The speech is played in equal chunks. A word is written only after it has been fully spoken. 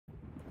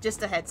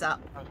Just a heads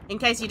up. In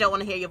case you don't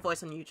want to hear your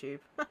voice on YouTube.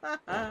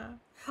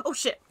 Oh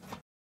shit.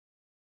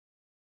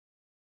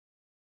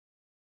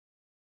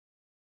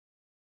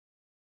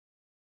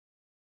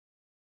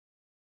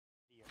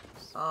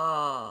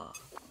 Oh.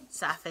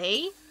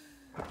 Sapphy?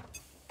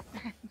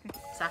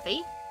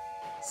 Sapphy?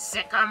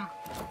 Sick 'em.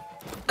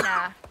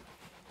 Nah.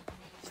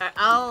 Alright,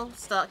 I'll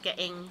start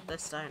getting the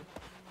stone.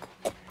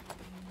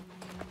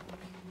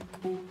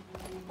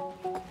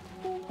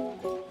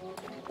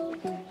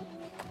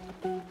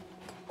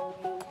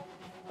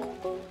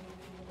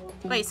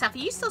 Wait,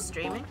 Sapphire, are you still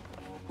streaming?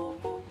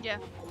 Yeah.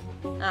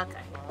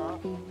 Okay.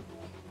 I'm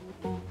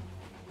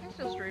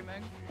still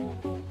streaming.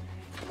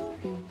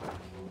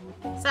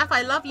 Sapphire,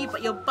 I love you,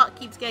 but your butt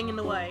keeps getting in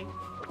the way.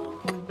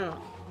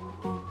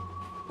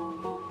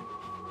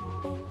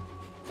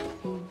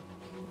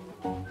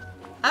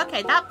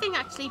 Okay, that thing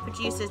actually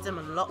produces them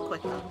a lot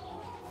quicker.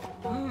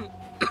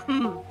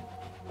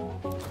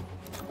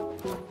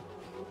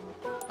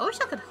 I wish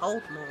I could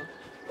hold more.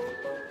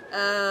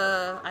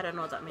 I don't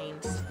know what that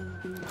means.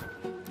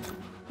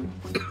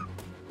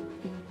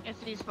 It's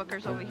these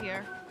fuckers over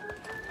here.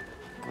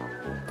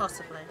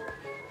 Possibly.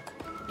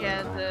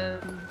 Yeah,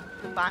 the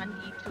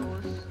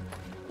banditos.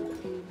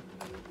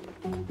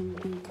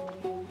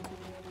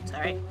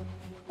 Sorry.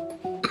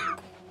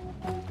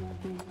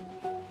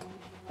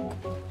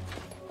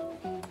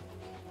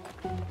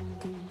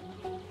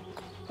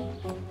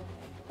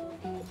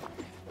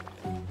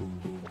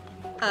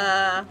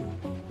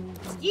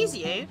 Excuse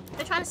you?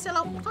 They're trying to steal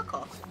our fuck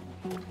off.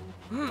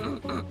 I'm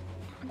gonna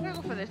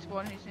go for this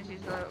one since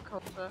he's a little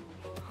closer.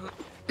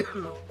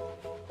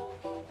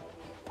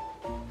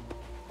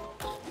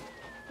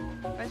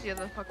 Where's the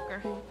other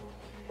fucker?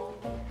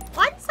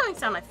 Why did something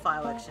sound like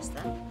fireworks just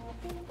then?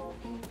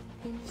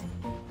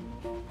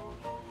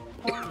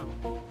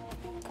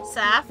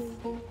 Saf,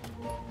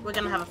 we're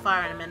gonna have a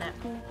fire in a minute.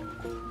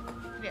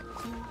 Yeah.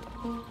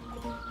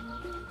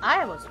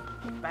 I was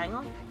bang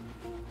on.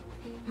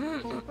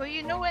 Well,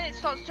 you know when it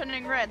starts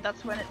turning red,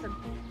 that's when it's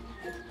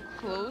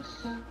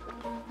close.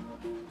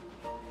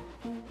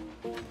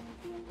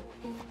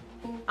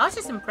 I was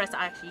just impressed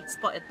I actually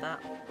spotted that.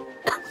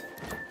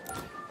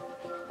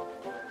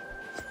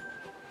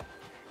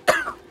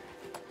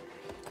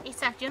 Hey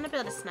Saf, do you want to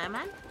build a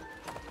snowman?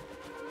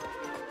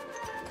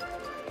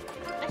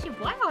 Actually,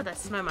 why are there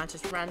snowman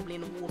just randomly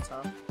in the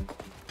water?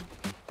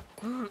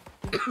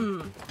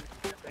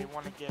 They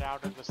want to get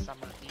out of the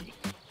summer heat.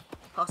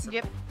 Possibly.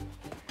 Yep.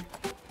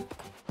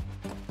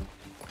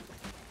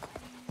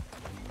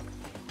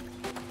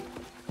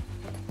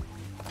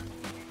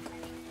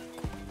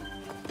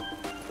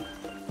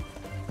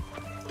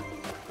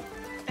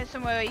 There's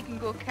somewhere you can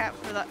go cap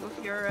for that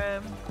with your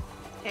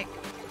hick.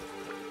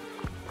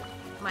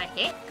 My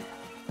hick?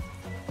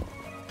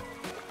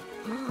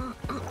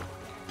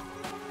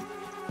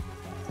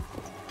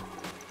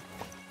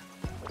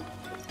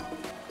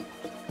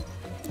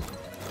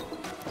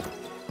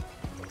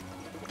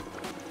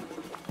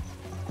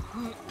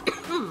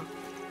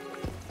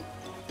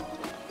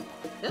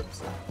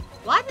 Oops.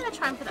 Why did I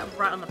try and put that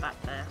right on the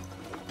back there?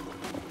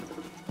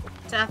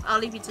 Jeff, I'll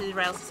leave you to the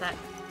rails a sec.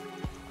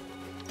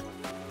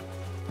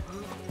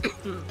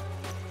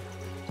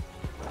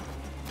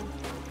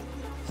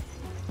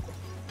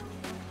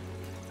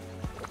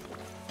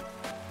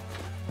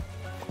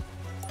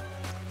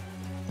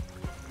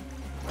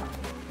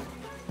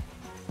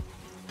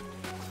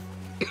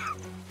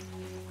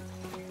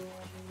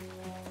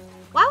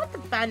 Why would the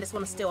bandits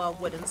want to steal our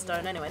wood and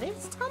stone anyway? They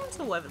just tons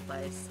all over the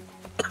place.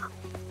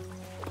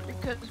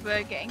 Because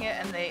we're getting it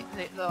and they're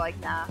like,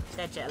 nah.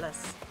 They're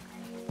jealous.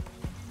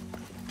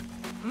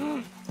 Oh,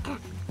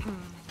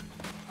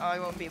 I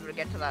won't be able to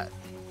get to that.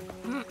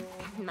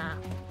 Nah.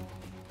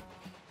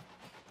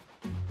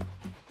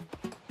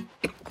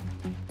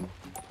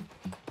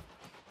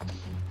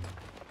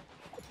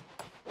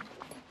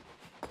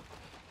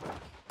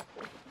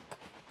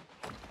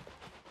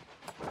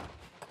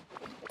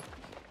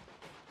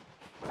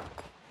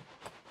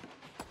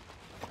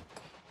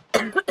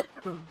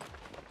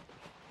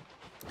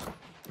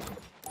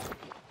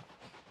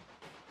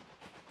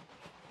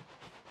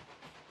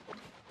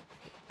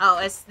 Oh,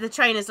 it's the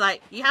train is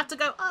like, you have to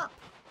go up.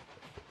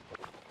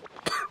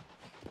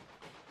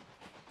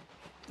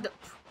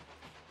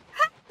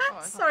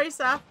 Sorry,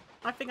 Saf.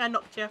 I think I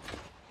knocked you.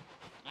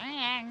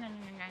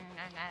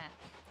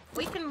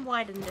 We can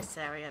widen this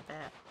area a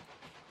bit.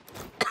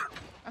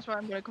 That's why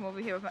I'm gonna come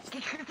over here with my...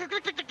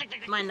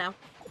 Mine now.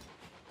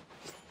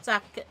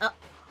 Saf,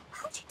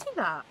 how'd you do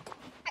that?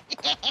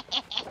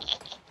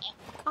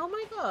 Oh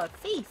my god,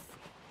 thief.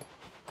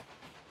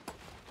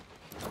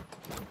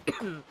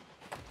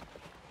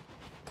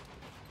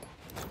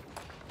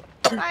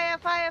 Fire,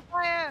 fire,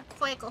 fire!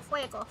 Fuego,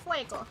 fuego,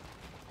 fuego.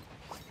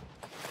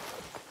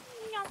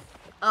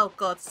 Oh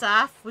god,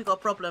 Saf, we got a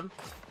problem.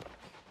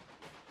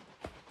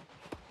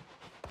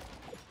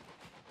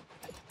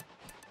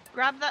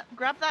 Grab that,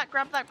 grab that,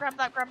 grab that, grab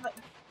that, grab that.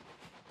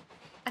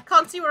 I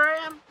can't see where I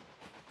am.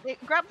 Wait,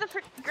 grab that,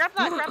 grab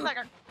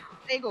that.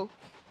 There you go.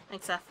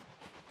 Thanks, Saf.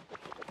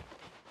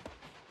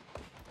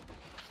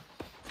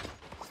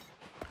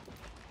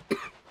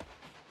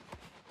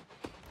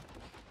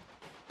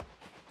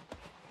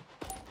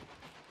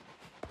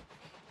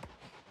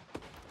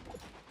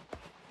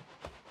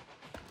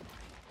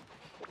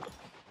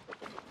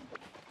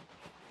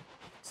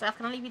 So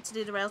can I leave you to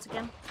do the rails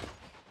again?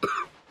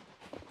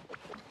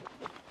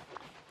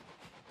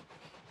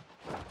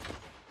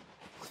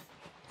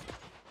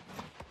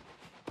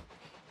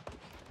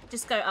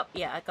 Just go up.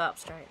 Yeah, I go up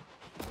straight.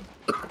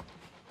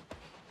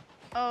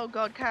 Oh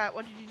god, Cat,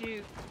 what did you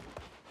do?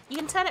 You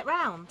can turn it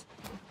round.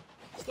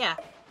 Yeah.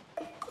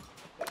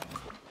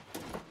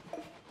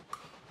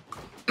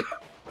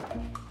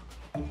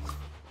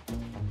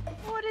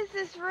 What is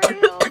this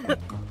rail?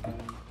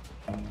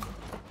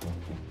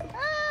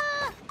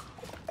 Ah!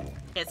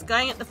 It's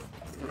going at the...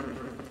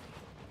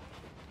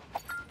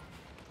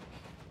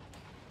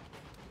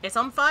 It's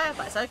on fire,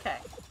 but it's okay.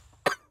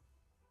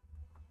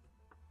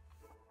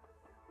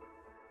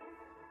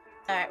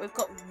 Alright, we've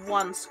got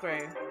one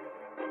screw.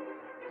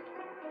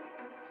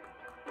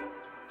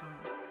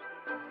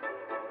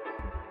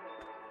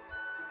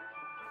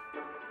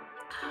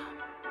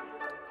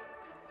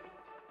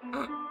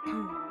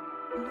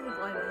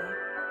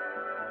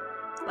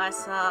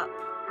 Lights up.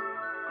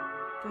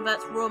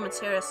 Converts raw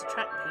materials to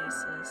track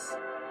pieces.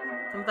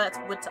 Converts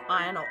wood to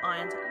iron or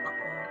iron to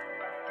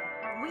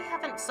iron. We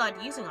haven't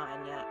started using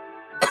iron yet.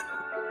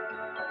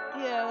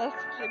 Yeah,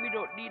 we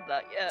don't need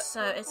that yet.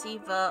 So it's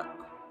either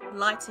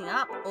lighting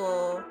up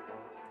or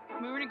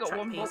We only got track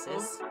one bolt.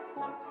 pieces.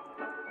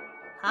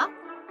 Huh?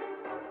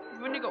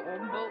 We've only got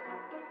one bolt.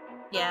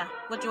 Yeah.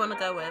 What do you want to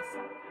go with?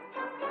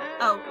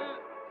 Oh.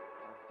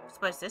 I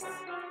suppose this.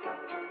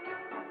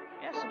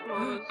 Yeah,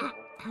 suppose.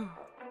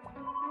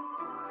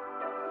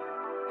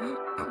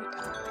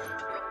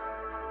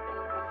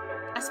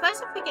 I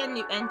suppose if we get a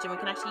new engine, we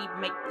can actually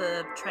make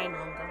the train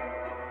longer.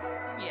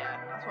 Yeah,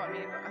 that's what I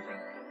mean. I think